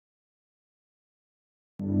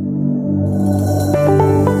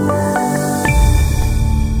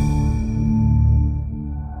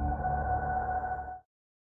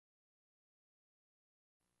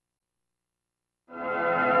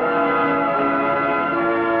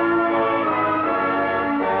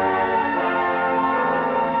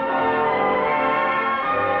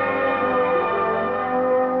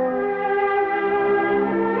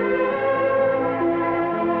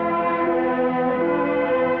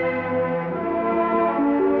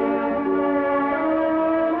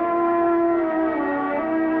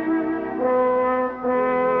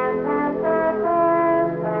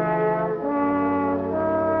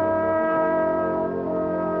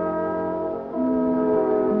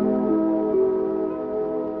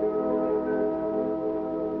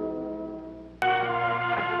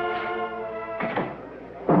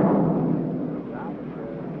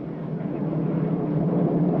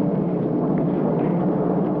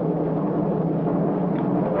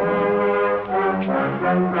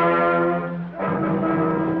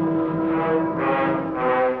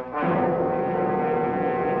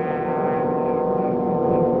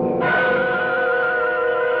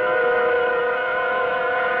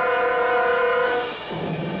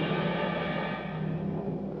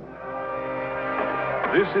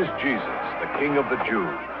"This is Jesus, the King of the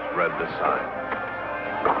Jews," read the sign.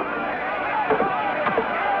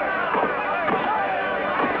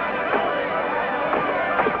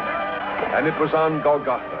 And it was on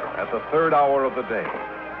Golgotha, at the third hour of the day,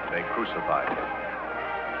 they crucified him.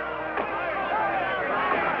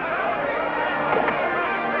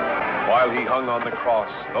 While he hung on the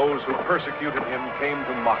cross, those who persecuted him came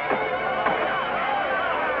to mock him.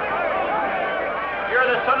 "You're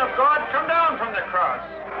the Son of God, come down from the cross."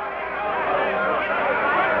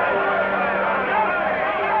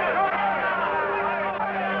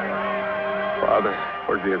 Father,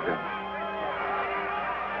 forgive them,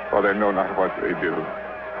 for they know not what they do.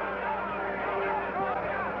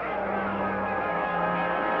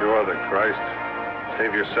 You are the Christ.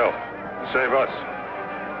 Save yourself. Save us.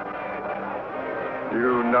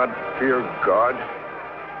 You not fear God?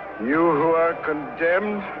 You who are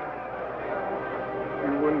condemned?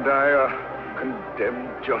 You and I are condemned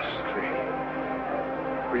justly.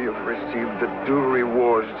 We have received the due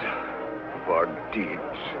rewards of our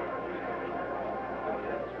deeds.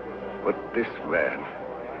 But this man,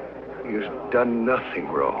 he has done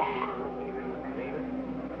nothing wrong.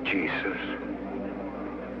 Jesus,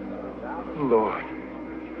 Lord,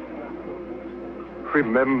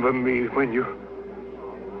 remember me when you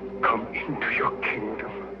come into your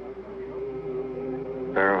kingdom.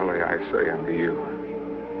 Verily I say unto you,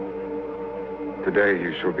 today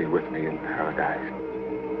you shall be with me in paradise.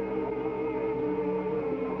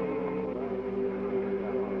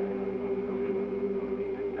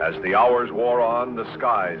 As the hours wore on, the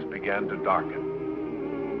skies began to darken.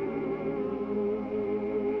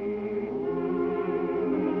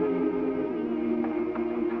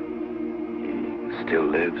 He still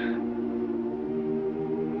lives.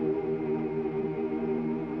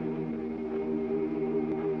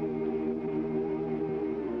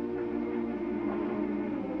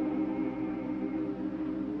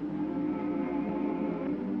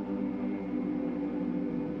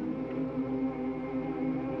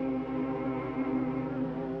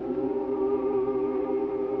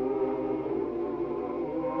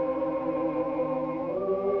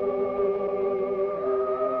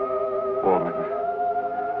 Woman,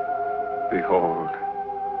 behold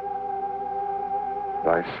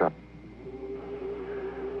thy son.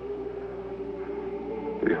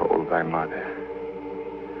 Behold thy mother.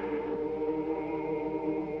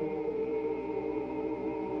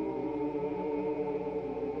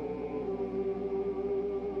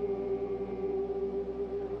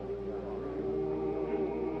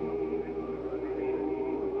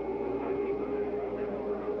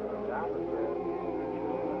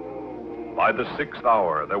 By the 6th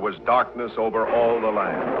hour, there was darkness over all the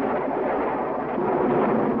land.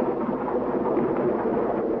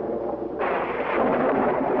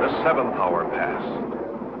 The 7th hour passed,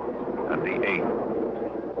 and the 8th.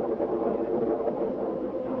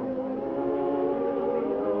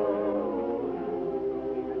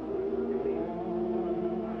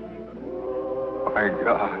 My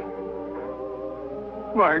God,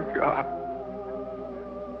 my God,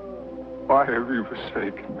 why have you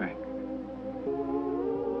forsaken me?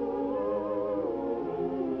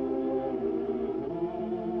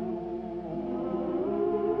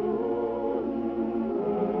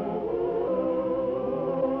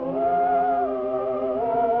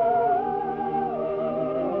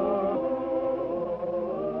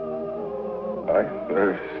 I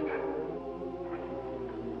thirst.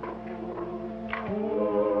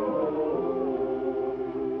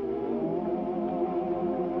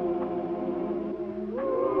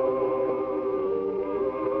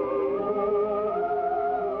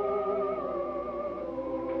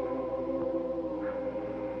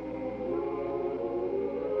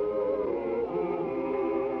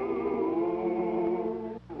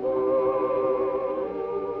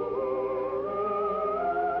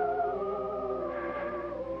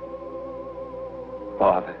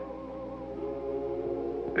 Father,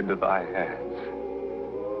 into thy hands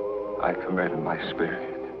I commend my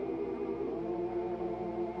spirit.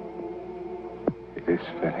 It is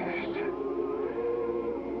finished.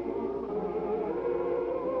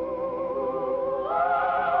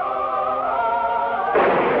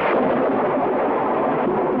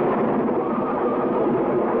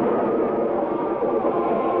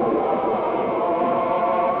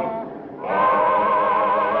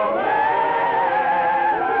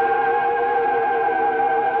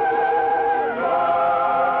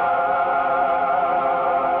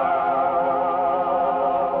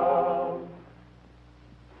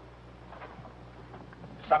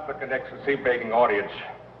 Supplicant Excellency begging audience.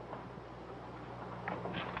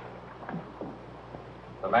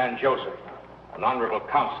 The man Joseph, an honorable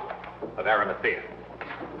counselor of Arimathea.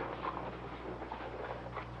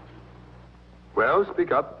 Well,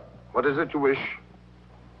 speak up. What is it you wish?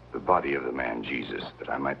 The body of the man Jesus, that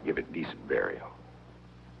I might give it decent burial.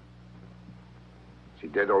 Is he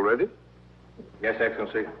dead already? Yes,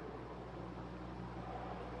 Excellency.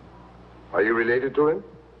 Are you related to him?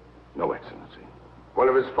 No, Excellency. One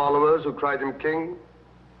of his followers who cried him king?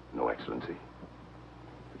 No, Excellency.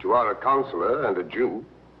 But you are a counselor and a Jew.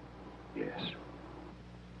 Yes.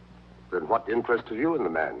 Then what interest have you in the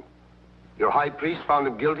man? Your high priest found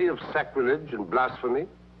him guilty of sacrilege and blasphemy.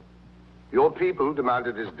 Your people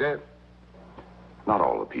demanded his death. Not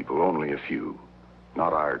all the people, only a few.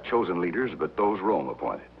 Not our chosen leaders, but those Rome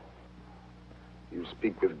appointed. You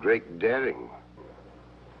speak with great daring.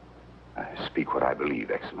 I speak what I believe,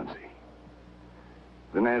 Excellency.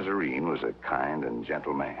 The Nazarene was a kind and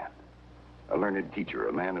gentle man, a learned teacher,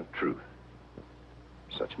 a man of truth.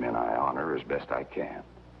 Such men I honor as best I can.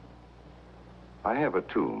 I have a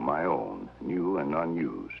tomb, my own, new and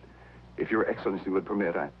unused. If Your Excellency would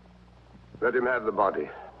permit, Let him have the body.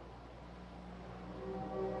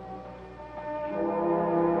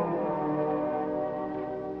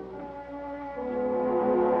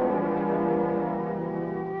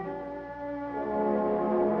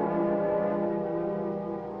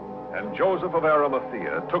 And Joseph of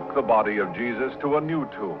Arimathea took the body of Jesus to a new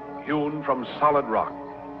tomb, hewn from solid rock.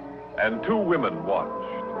 And two women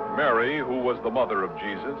watched, Mary, who was the mother of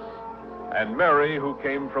Jesus, and Mary, who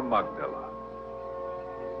came from Magdala.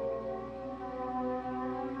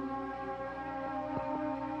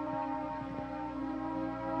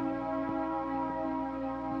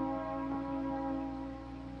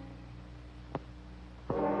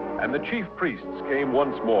 And the chief priests came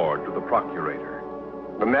once more to the procurator.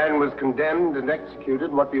 The man was condemned and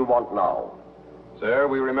executed. What do you want now? Sir,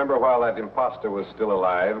 we remember while that impostor was still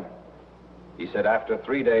alive, he said, "After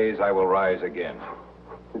 3 days, I will rise again."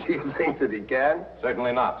 Do you think that he can?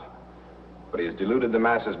 Certainly not. But he has deluded the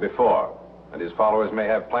masses before, and his followers may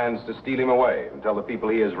have plans to steal him away and tell the people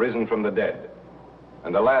he has risen from the dead.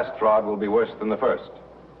 And the last fraud will be worse than the first.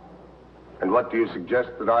 And what do you suggest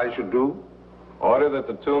that I should do? Order that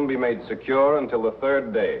the tomb be made secure until the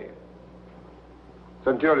 3rd day.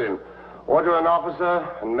 Centurion, order an officer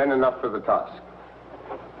and men enough for the task.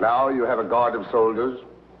 Now you have a guard of soldiers.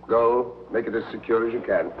 Go, make it as secure as you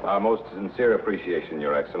can. Our most sincere appreciation,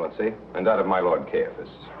 Your Excellency, and that of my Lord Caiaphas.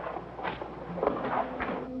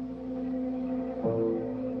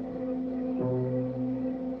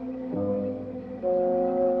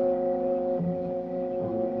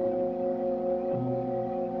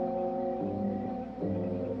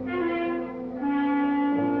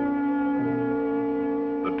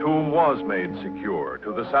 The tomb was made secure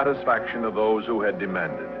to the satisfaction of those who had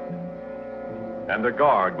demanded. And a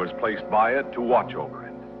guard was placed by it to watch over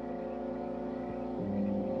it.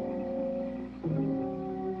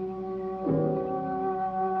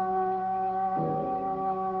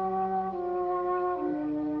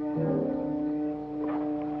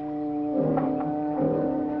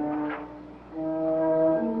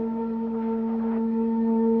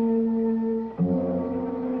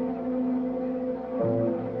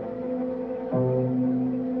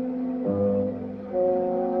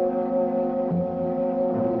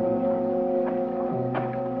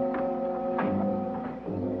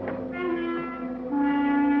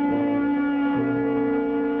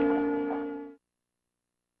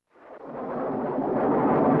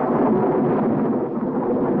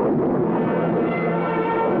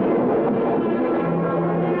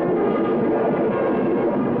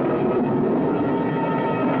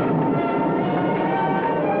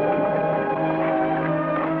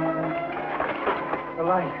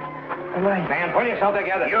 Man, pull yourself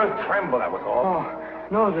together. You tremble, that was all. Oh,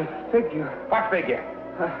 no, the figure. What figure?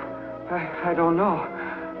 I don't know.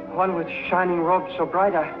 One with shining robes so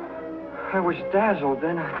bright, I was dazzled.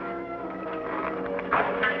 Then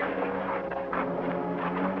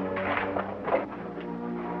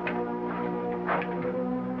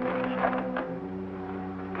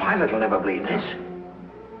Pilate will never believe this.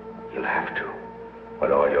 You'll have to.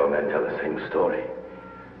 But all your men tell the same story.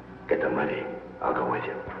 Get them ready. I'll go with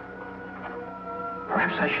you.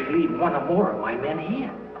 Perhaps I should leave one or more of my men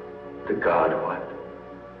here. To guard what?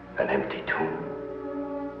 An empty tomb?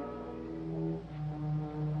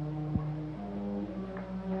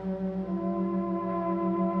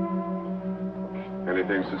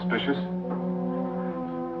 Anything suspicious?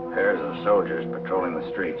 Pairs of soldiers patrolling the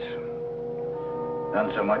streets.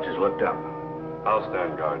 None so much as looked up. I'll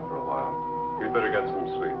stand guard for a while. You'd better get some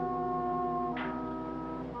sleep.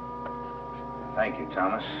 Thank you,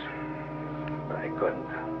 Thomas. But I couldn't.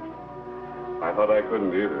 I thought I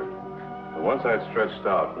couldn't either. But once I'd stretched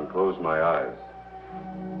out and closed my eyes.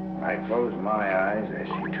 I close my eyes, I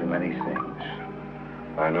see too many things.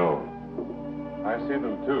 I know. I see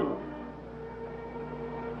them too.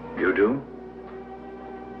 You do?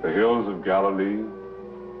 The hills of Galilee,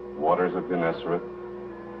 waters of Gennesaret,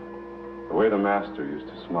 the way the Master used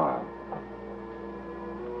to smile.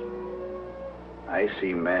 I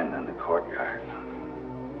see men in the courtyard.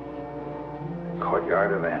 The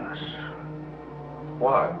courtyard of Annas.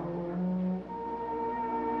 Why?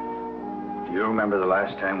 Do you remember the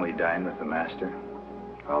last time we dined with the Master?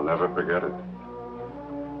 I'll never forget it.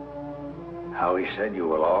 How he said, you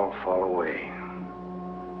will all fall away.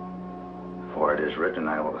 For it is written,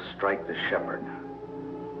 I will strike the shepherd,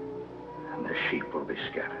 and the sheep will be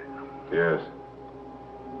scattered. Yes.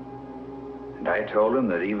 And I told him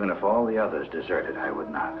that even if all the others deserted, I would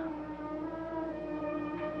not.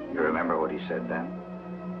 You remember what he said then?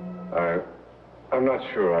 I'm not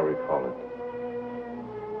sure I recall it.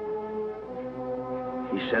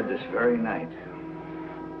 He said this very night,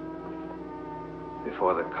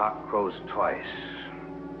 before the cock crows twice,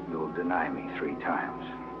 you will deny me 3 times.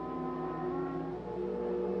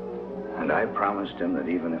 And I promised him that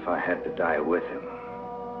even if I had to die with him,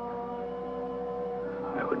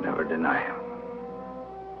 I would never deny him.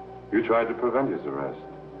 You tried to prevent his arrest.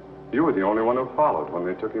 You were the only one who followed when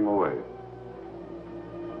they took him away.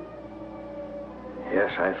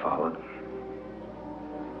 Yes, I followed.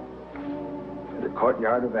 To the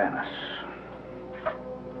courtyard of Annas.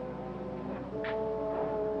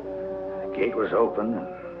 The gate was open, and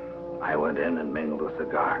I went in and mingled with the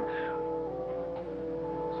guards.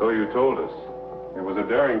 So you told us. It was a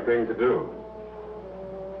daring thing to do.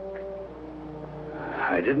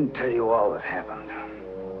 I didn't tell you all that happened.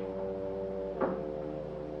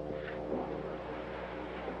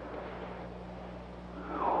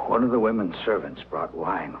 One of the women's servants brought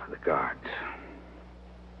wine for the guards.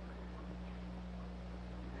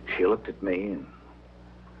 She looked at me and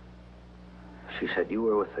she said, you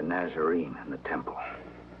were with the Nazarene in the temple.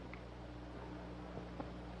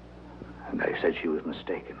 And I said she was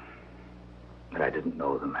mistaken, that I didn't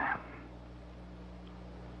know the man.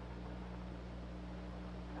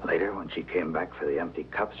 Later, when she came back for the empty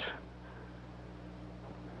cups,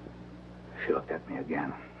 she looked at me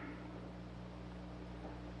again.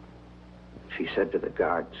 She said to the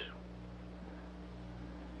guards,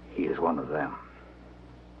 he is one of them.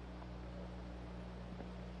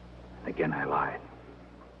 Again, I lied,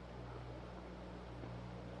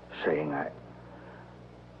 saying I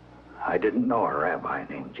didn't know a rabbi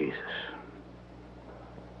named Jesus.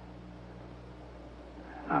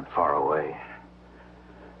 Not far away,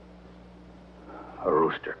 a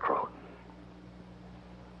rooster crowed.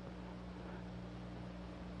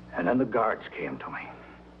 And then the guards came to me.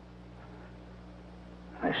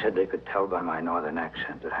 I said they could tell by my northern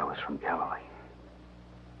accent that I was from Galilee.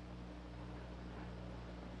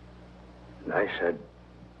 And I said,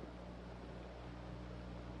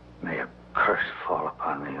 may a curse fall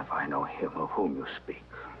upon me if I know him of whom you speak.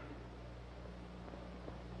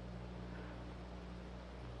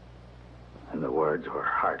 And the words were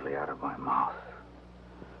hardly out of my mouth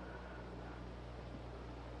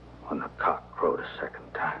when the cock crowed a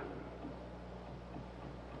second time.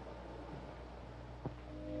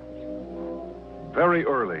 Very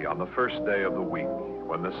early on the first day of the week,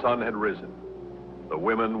 when the sun had risen, the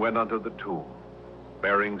women went unto the tomb,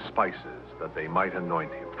 bearing spices that they might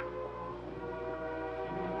anoint him.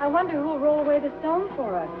 I wonder who'll roll away the stone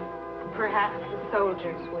for us. Perhaps the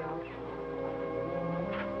soldiers will.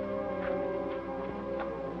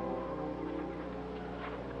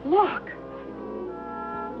 Look!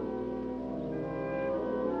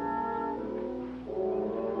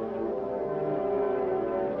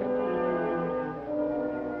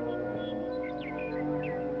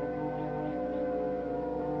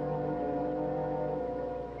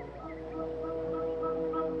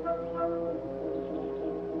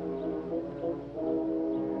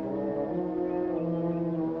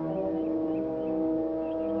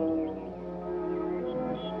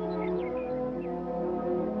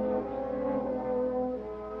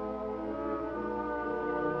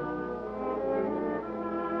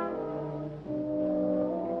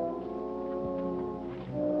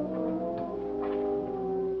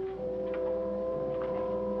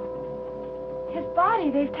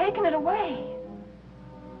 they've taken it away.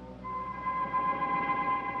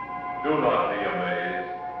 Do not be amazed.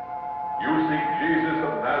 You seek Jesus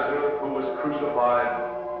of Nazareth who was crucified.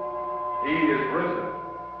 He is risen.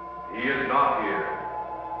 He is not here.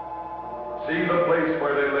 See the place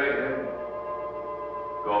where they laid him?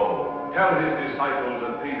 Go, tell his disciples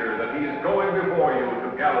and Peter that he is going before you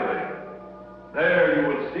to Galilee. There you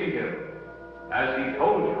will see him, as he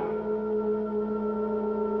told you.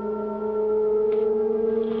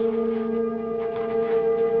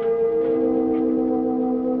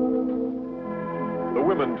 The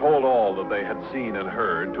women told all that they had seen and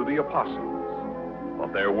heard to the apostles,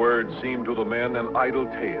 but their words seemed to the men an idle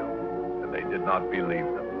tale, and they did not believe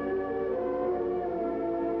them.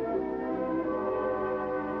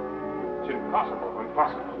 It's impossible.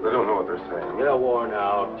 They don't know what they're saying. They're worn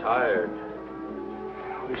out, tired.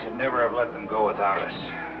 We should never have let them go without us.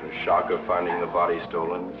 The shock of finding the body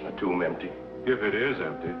stolen, the tomb empty. If it is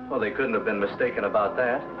empty. Well, they couldn't have been mistaken about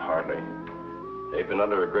that. Hardly. They've been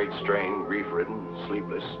under a great strain, grief-ridden,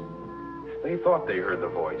 sleepless. They thought they heard the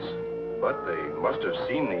voice, but they must have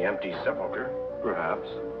seen the empty sepulcher. Perhaps.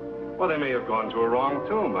 Well, they may have gone to a wrong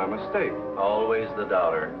tomb by mistake. Always the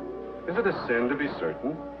doubter. Is it a sin to be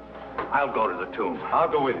certain? I'll go to the tomb. I'll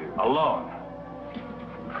go with you. Alone.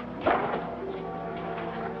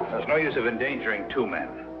 There's no use of endangering two men.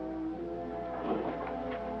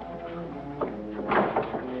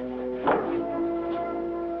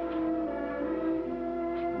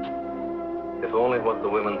 If only what the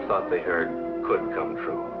women thought they heard could come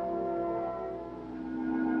true.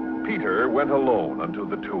 Peter went alone unto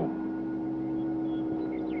the tomb.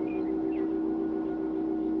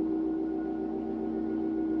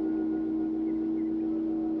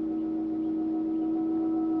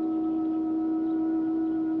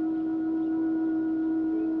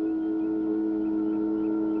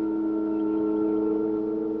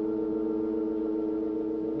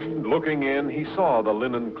 Looking in, he saw the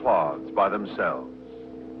linen cloths by themselves.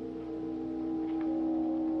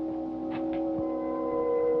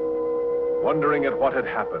 Wondering at what had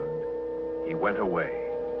happened, he went away.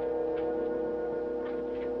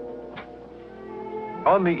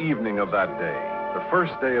 On the evening of that day, the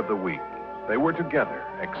first day of the week, they were together,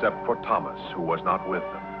 except for Thomas, who was not with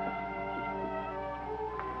them.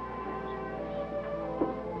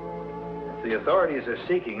 The authorities are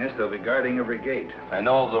seeking us. They'll be guarding every gate. I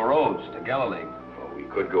know of the roads to Galilee. Well, we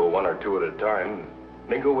could go one or two at a time,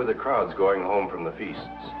 mingle with the crowds going home from the feasts.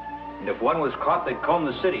 And if one was caught, they'd comb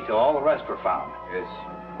the city till all the rest were found. Yes.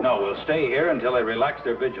 No, we'll stay here until they relax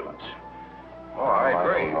their vigilance. Oh, I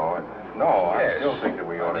agree. No, Yes. I still think that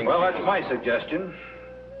we ought to... Well, that's my suggestion.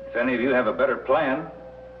 If any of you have a better plan.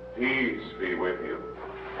 Peace be with you.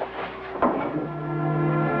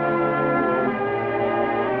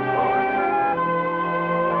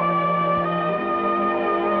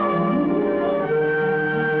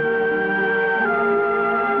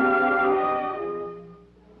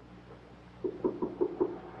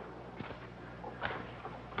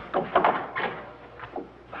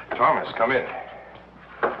 Thomas, come in.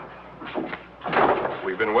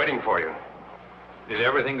 We've been waiting for you. Did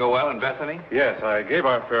everything go well in Bethany? Yes, I gave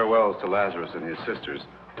our farewells to Lazarus and his sisters.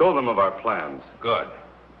 Told them of our plans. Good.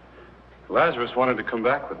 Lazarus wanted to come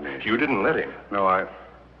back with me. You didn't let him. No,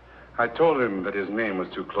 I told him that his name was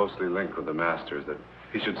too closely linked with the Master's, that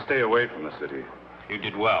he should stay away from the city. You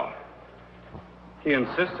did well. He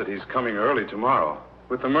insisted he's coming early tomorrow,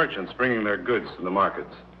 with the merchants bringing their goods to the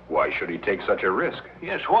markets. Why should he take such a risk?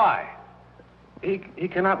 Yes, why? He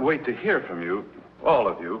cannot wait to hear from you, all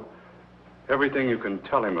of you, everything you can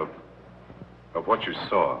tell him of what you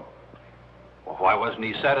saw. Well, why wasn't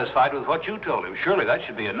he satisfied with what you told him? Surely that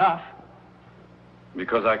should be enough.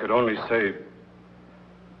 Because I could only say,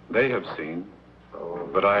 they have seen,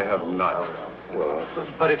 but I have not.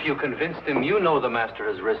 But if you convinced him you know the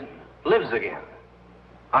Master has risen, lives again.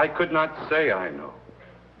 I could not say I know.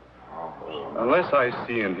 Unless I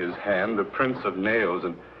see in his hand the prints of nails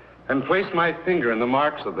and place my finger in the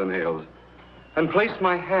marks of the nails and place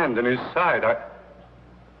my hand in his side,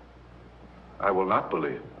 I will not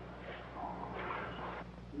believe.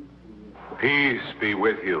 Peace be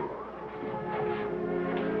with you.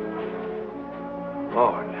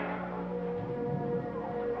 Lord,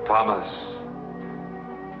 Thomas,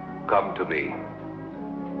 come to me.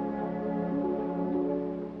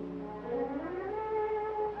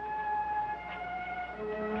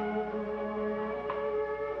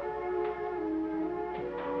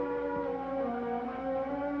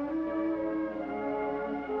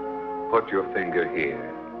 Put your finger here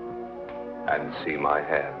and see my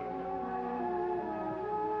hand.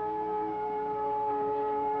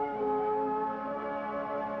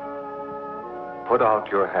 Put out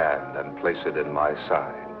your hand and place it in my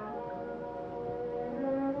side.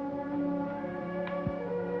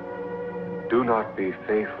 Do not be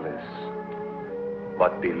faithless,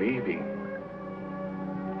 but believing.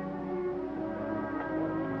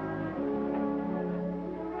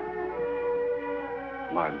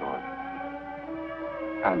 My Lord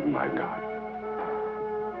and my God.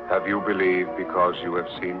 Have you believed because you have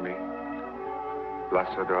seen me?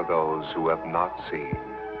 Blessed are those who have not seen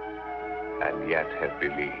and yet have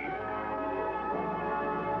believed.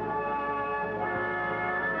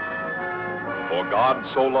 For God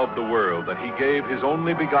so loved the world that he gave his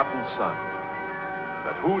only begotten Son,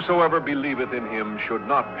 that whosoever believeth in him should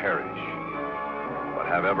not perish, but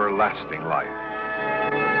have everlasting life.